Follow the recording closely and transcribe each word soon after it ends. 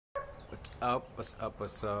What's up? What's up?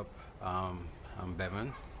 What's up? I'm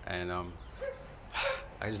Bevan, and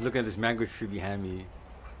I just look at this mango tree behind me,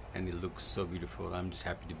 and it looks so beautiful. I'm just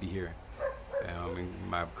happy to be here. In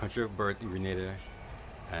my country of birth, in Grenada,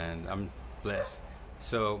 and I'm blessed.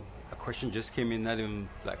 So a question just came in, not even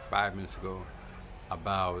like 5 minutes ago,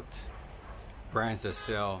 about brands that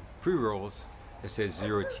sell pre-rolls that says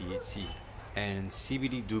zero THC, and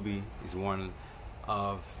CBD Doobie is one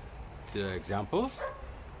of the examples.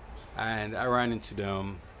 And I ran into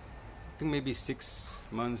them, I think maybe 6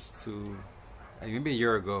 months to maybe a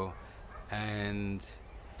year ago, and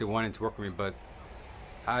they wanted to work with me, but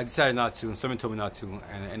I decided not to. Someone told me not to,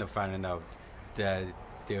 and I ended up finding out that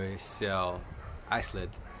they sell isolate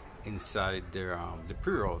inside their the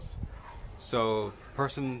pre-rolls. So,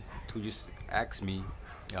 person who just asked me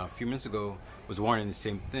a few minutes ago was wanting the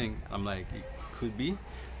same thing. I'm like, it could be.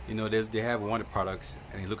 You know, they have one of the products,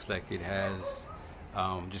 and it looks like it has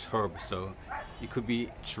just herbs. So it could be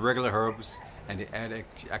just regular herbs, and they add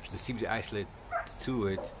actually the CBD isolate to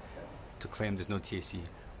it to claim there's no THC.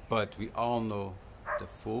 But we all know the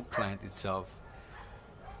full plant itself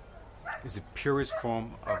is the purest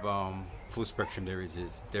form of full spectrum there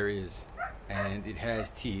is, and it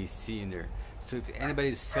has THC in there. So if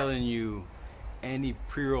anybody's selling you any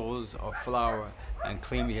pre-rolls or flower and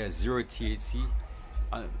claim it has zero THC,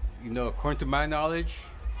 according to my knowledge,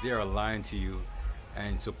 they are lying to you.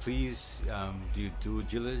 And so please do due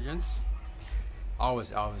diligence.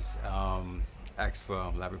 Always ask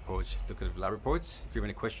for lab reports. Look at the lab reports. If you have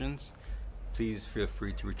any questions, please feel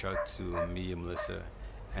free to reach out to me and Melissa,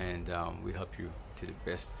 and we help you to the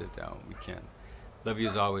best that we can. Love you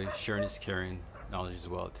as always. Sharing is caring. Knowledge is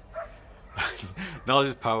wealth. Knowledge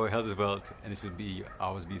is power. Health is wealth. And this would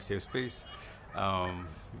always be a safe space.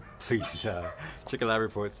 Please check the lab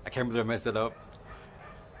reports. I can't believe I messed that up.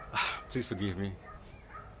 Please forgive me.